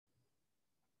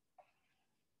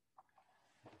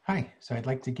Hi, so I'd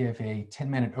like to give a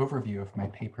 10-minute overview of my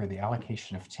paper, The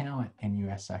Allocation of Talent in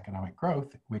U.S. Economic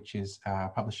Growth, which is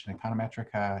published in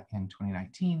Econometrica in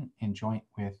 2019 in joint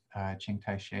with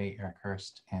Ching-Tai Hsieh, Eric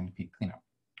Hurst, and Pete Clino.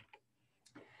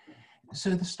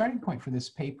 So the starting point for this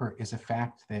paper is a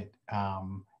fact that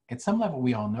at some level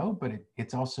we all know, but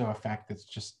it's also a fact that's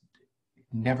just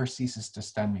never ceases to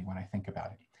stun me when I think about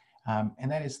it.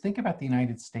 And that is, think about the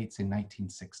United States in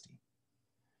 1960.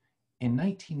 In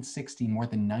 1960, more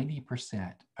than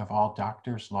 90% of all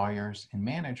doctors, lawyers, and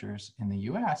managers in the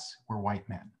US were white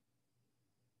men.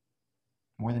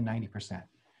 More than 90%.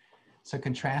 So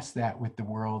contrast that with the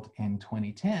world in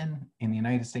 2010. In the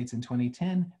United States in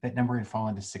 2010, that number had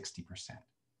fallen to 60%.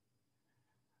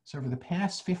 So over the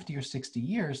past 50 or 60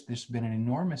 years, there's been an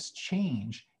enormous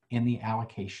change in the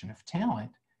allocation of talent.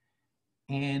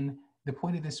 And the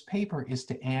point of this paper is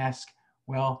to ask,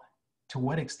 well, to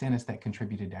what extent has that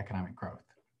contributed to economic growth?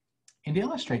 And to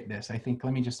illustrate this, I think,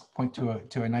 let me just point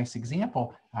to a nice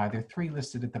example. There are three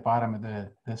listed at the bottom of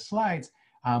the slides.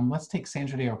 Let's take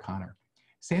Sandra Day O'Connor.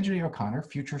 Sandra Day O'Connor,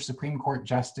 future Supreme Court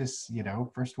Justice,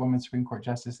 first woman Supreme Court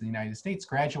Justice in the United States,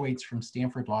 graduates from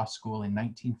Stanford Law School in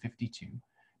 1952,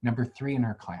 number 3 in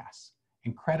her class.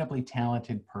 Incredibly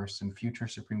talented person, future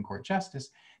Supreme Court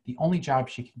Justice. The only job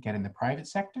she can get in the private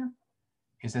sector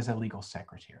is as a legal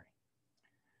secretary.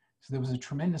 So there was a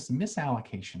tremendous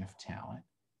misallocation of talent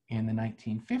in the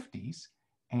 1950s.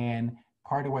 And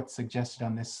part of what's suggested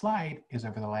on this slide is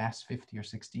over the last 50 or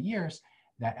 60 years,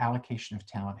 that allocation of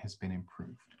talent has been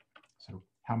improved. So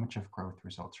how much of growth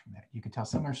results from that? You could tell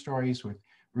similar stories with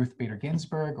Ruth Bader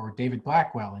Ginsburg or David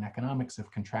Blackwell in economics of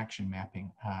contraction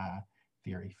mapping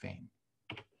theory fame.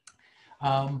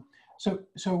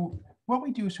 So what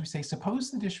we do is we say,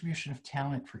 suppose the distribution of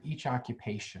talent for each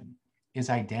occupation is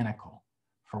identical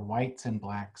for whites and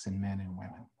blacks and men and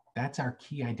women. That's our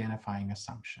key identifying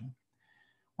assumption.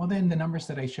 Well, then the numbers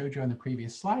that I showed you on the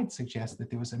previous slide suggest that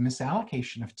there was a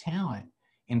misallocation of talent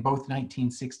in both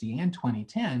 1960 and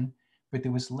 2010, but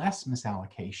there was less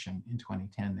misallocation in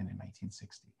 2010 than in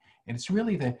 1960. And it's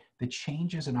really the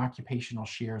changes in occupational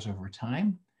shares over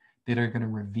time that are going to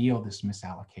reveal this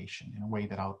misallocation in a way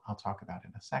that I'll talk about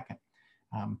in a second.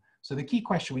 So the key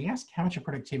question we ask, how much of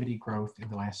productivity growth in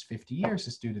the last 50 years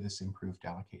is due to this improved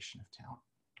allocation of talent?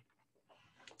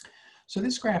 So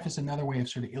this graph is another way of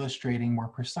sort of illustrating more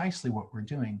precisely what we're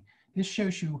doing. This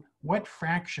shows you what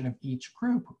fraction of each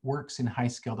group works in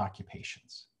high-skilled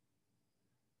occupations.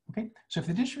 Okay, so if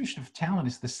the distribution of talent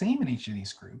is the same in each of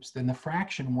these groups, then the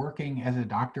fraction working as a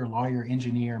doctor, lawyer,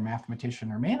 engineer,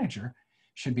 mathematician, or manager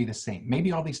should be the same.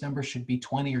 Maybe all these numbers should be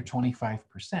 20 or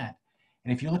 25%.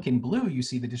 And if you look in blue, you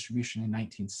see the distribution in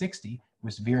 1960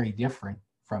 was very different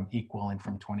from equal and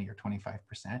from 20 or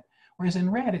 25%, whereas in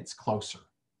red, it's closer,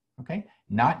 okay?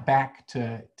 Not back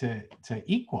to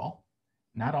equal,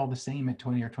 not all the same at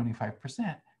 20 or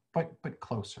 25%, but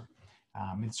closer.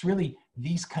 It's really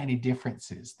these kind of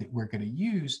differences that we're going to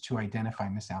use to identify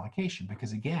misallocation,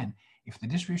 because again, if the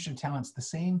distribution of talent's the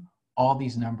same, all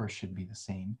these numbers should be the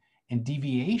same, and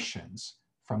deviations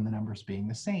from the numbers being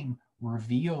the same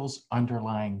reveals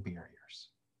underlying barriers.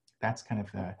 That's kind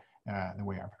of the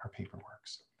way our paper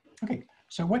works. Okay,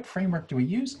 so what framework do we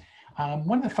use?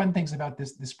 One of the fun things about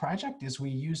this project is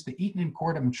we use the Eaton and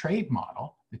Cordham trade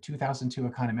model, the 2002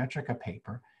 Econometrica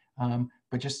paper,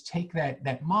 but just take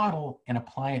that model and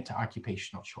apply it to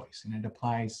occupational choice. And it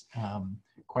applies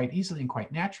quite easily and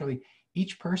quite naturally.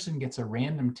 Each person gets a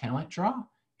random talent draw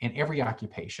in every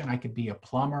occupation. I could be a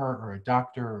plumber or a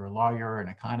doctor or a lawyer or an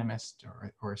economist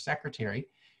or a secretary.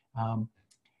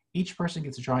 Each person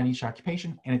gets a draw in each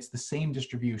occupation, and it's the same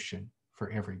distribution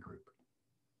for every group.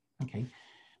 Okay.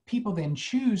 People then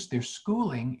choose their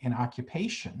schooling and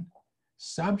occupation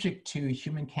subject to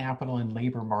human capital and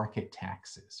labor market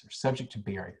taxes, or subject to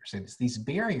barriers. And it's these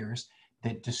barriers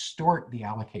that distort the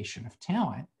allocation of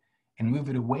talent and move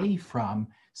it away from,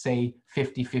 say,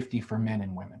 50-50 for men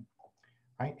and women.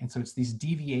 Right? And so it's these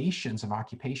deviations of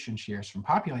occupation shares from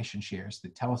population shares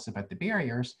that tell us about the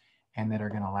barriers and that are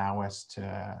going to allow us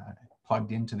to,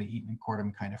 plugged into the Eaton and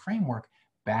Cordham kind of framework,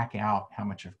 back out how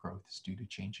much of growth is due to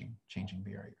changing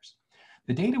barriers.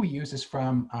 The data we use is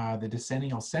from the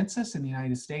decennial census in the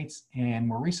United States and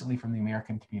more recently from the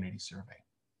American Community Survey.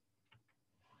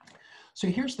 So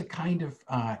here's the kind of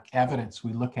evidence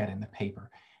we look at in the paper.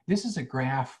 This is a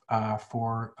graph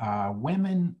for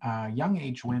women, young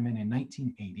age women in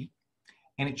 1980.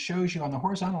 And it shows you on the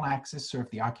horizontal axis sort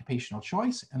of the occupational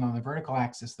choice, and on the vertical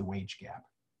axis, the wage gap.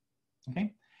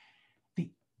 Okay.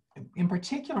 In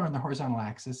particular, on the horizontal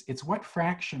axis, it's what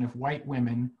fraction of white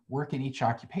women work in each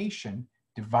occupation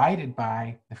divided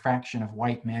by the fraction of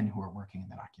white men who are working in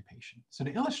that occupation. So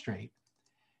to illustrate,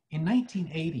 in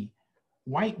 1980,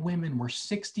 white women were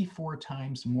 64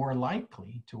 times more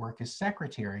likely to work as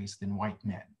secretaries than white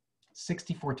men.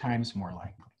 64 times more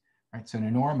likely, right? So an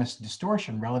enormous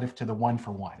distortion relative to the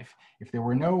 1-for-1. If there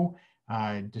were no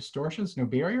distortions, no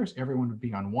barriers, everyone would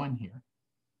be on 1 here.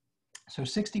 So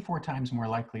 64 times more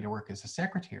likely to work as a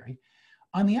secretary.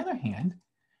 On the other hand,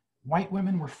 white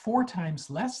women were 4 times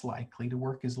less likely to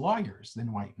work as lawyers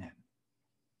than white men.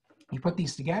 You put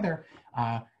these together,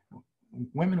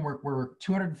 women were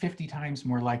 250 times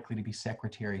more likely to be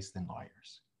secretaries than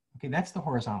lawyers. Okay, that's the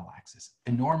horizontal axis.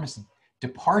 Enormous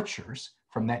departures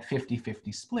from that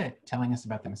 50-50 split telling us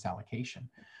about the misallocation.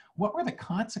 What were the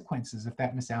consequences of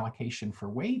that misallocation for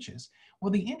wages?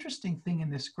 Well, the interesting thing in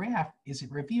this graph is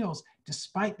it reveals,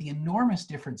 despite the enormous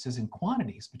differences in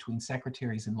quantities between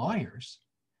secretaries and lawyers,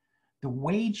 the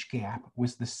wage gap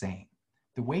was the same.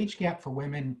 The wage gap for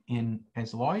women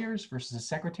as lawyers versus as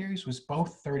secretaries was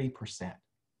both 30%.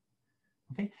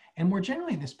 Okay? And more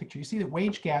generally in this picture, you see that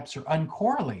wage gaps are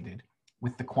uncorrelated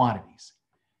with the quantities.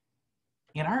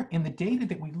 In the data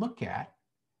that we look at,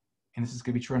 and this is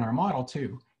going to be true in our model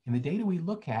too, in the data we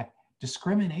look at,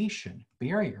 discrimination,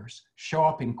 barriers, show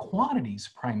up in quantities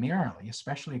primarily,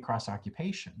 especially across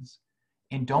occupations,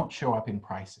 and don't show up in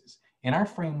prices. In our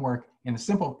framework, in a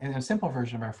simple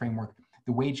version of our framework,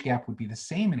 the wage gap would be the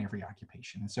same in every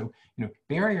occupation. And so,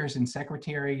 barriers in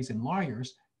secretaries and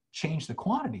lawyers change the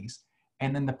quantities,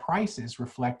 and then the prices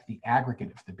reflect the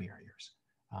aggregate of the barriers.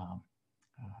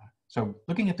 So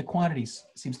looking at the quantities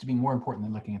seems to be more important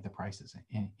than looking at the prices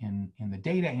in the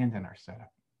data and in our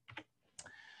setup.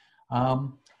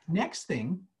 Next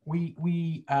thing, we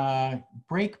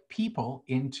break people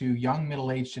into young,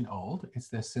 middle-aged, and old. It's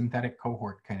the synthetic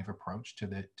cohort kind of approach to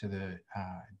the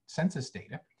census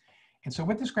data. And so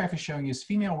what this graph is showing is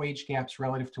female wage gaps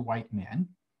relative to white men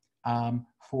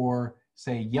for,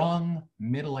 say, young,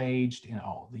 middle-aged, and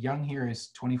old. The young here is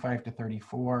 25 to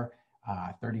 34,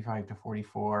 35 to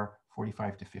 44,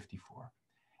 45 to 54.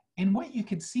 And what you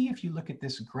can see if you look at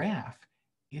this graph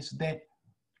is that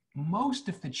most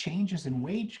of the changes in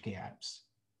wage gaps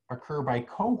occur by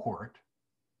cohort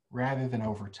rather than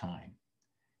over time.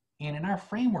 And in our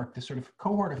framework, the sort of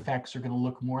cohort effects are going to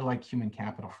look more like human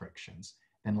capital frictions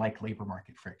than like labor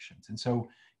market frictions. And so,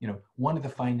 one of the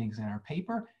findings in our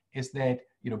paper is that,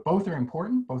 both are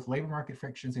important, both labor market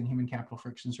frictions and human capital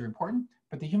frictions are important,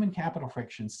 but the human capital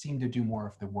frictions seem to do more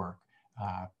of the work,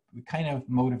 kind of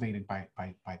motivated by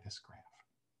this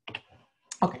graph.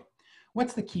 Okay,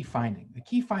 what's the key finding? The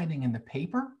key finding in the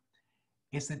paper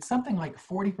is that something like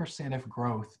 40% of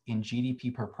growth in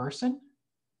GDP per person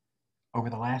over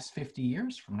the last 50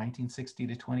 years, from 1960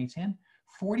 to 2010,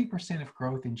 40% of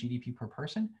growth in GDP per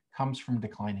person comes from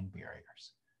declining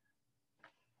barriers.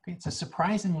 Okay, it's a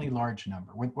surprisingly large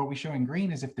number. What we show in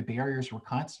green is if the barriers were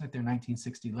constant at their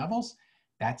 1960 levels,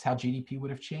 that's how GDP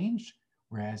would have changed,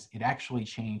 whereas it actually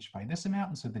changed by this amount,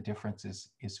 and so the difference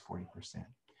is 40%.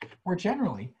 More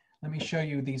generally, let me show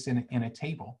you these in a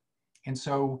table. And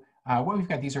so what we've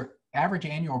got, these are average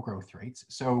annual growth rates.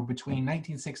 So between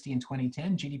 1960 and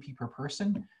 2010, GDP per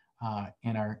person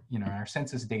in our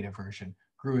census data version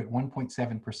grew at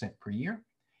 1.7% per year.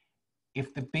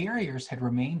 If the barriers had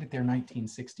remained at their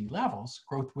 1960 levels,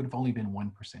 growth would have only been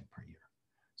 1% per year.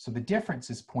 So the difference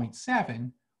is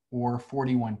 0.7 or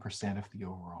 41% of the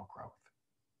overall growth.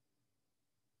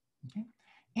 Okay.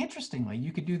 Interestingly,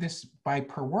 you could do this by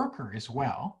per worker as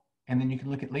well. And then you can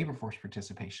look at labor force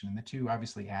participation, and the two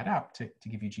obviously add up to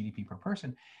give you GDP per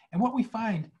person. And what we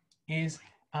find is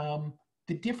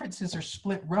the differences are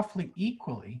split roughly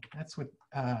equally. That's what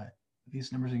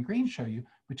these numbers in green show you,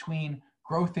 between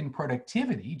growth in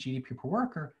productivity, GDP per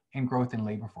worker, and growth in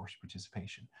labor force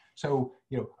participation. So,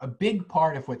 a big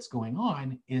part of what's going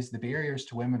on is the barriers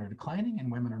to women are declining,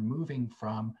 and women are moving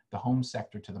from the home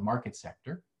sector to the market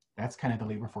sector. That's kind of the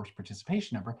labor force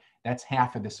participation number. That's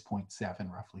half of this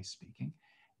 0.7, roughly speaking.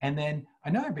 And then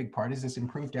another big part is this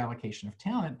improved allocation of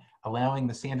talent, allowing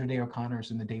the Sandra Day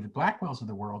O'Connors and the David Blackwells of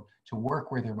the world to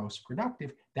work where they're most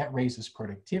productive. That raises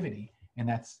productivity, and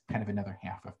that's kind of another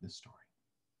half of the story.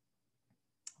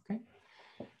 Okay.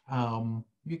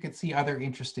 You can see other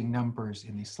interesting numbers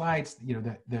in these slides.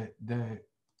 The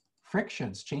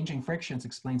frictions, changing frictions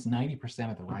explains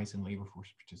 90% of the rise in labor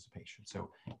force participation. So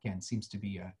again, seems to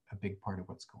be a big part of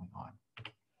what's going on.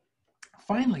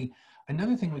 Finally,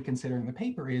 another thing we consider in the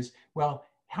paper is, well,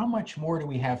 how much more do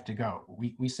we have to go?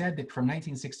 We said that from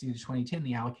 1960 to 2010,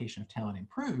 the allocation of talent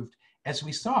improved. As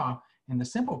we saw in the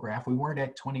simple graph, we weren't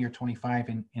at 20 or 25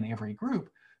 in every group.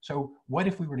 So what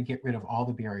if we were to get rid of all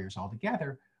the barriers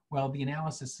altogether? Well, the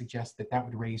analysis suggests that that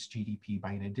would raise GDP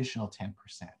by an additional 10%.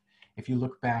 If you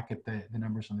look back at the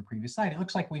numbers on the previous slide, it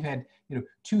looks like we've had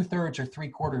 2/3 or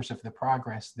 3/4 of the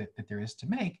progress that there is to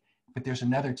make, but there's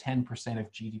another 10%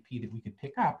 of GDP that we could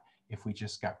pick up if we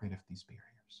just got rid of these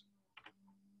barriers.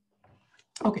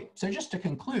 Okay, so just to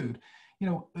conclude,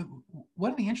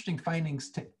 one of the interesting findings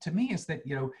to me is that,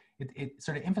 it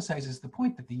sort of emphasizes the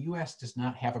point that the US does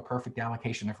not have a perfect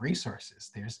allocation of resources.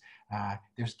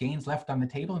 There's gains left on the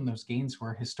table, and those gains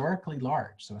were historically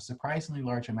large. So a surprisingly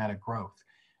large amount of growth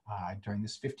during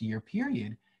this 50-year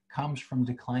period comes from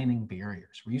declining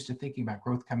barriers. We're used to thinking about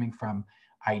growth coming from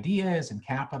ideas and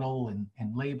capital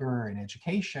and labor and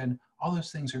education. All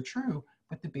those things are true,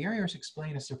 but the barriers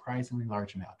explain a surprisingly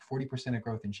large amount, 40% of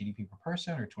growth in GDP per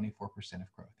person or 24%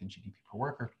 of growth in GDP per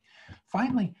worker.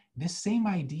 Finally, this same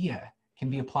idea can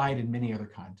be applied in many other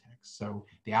contexts. So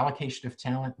the allocation of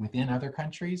talent within other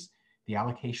countries, the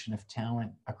allocation of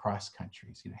talent across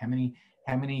countries. How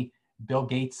many Bill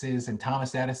Gateses and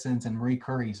Thomas Edisons and Marie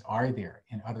Curies are there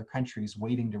in other countries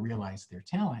waiting to realize their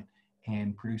talent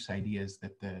and produce ideas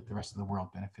that the rest of the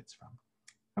world benefits from?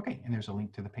 Okay, and there's a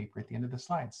link to the paper at the end of the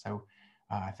slide. So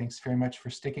thanks very much for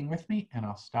sticking with me, and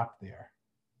I'll stop there.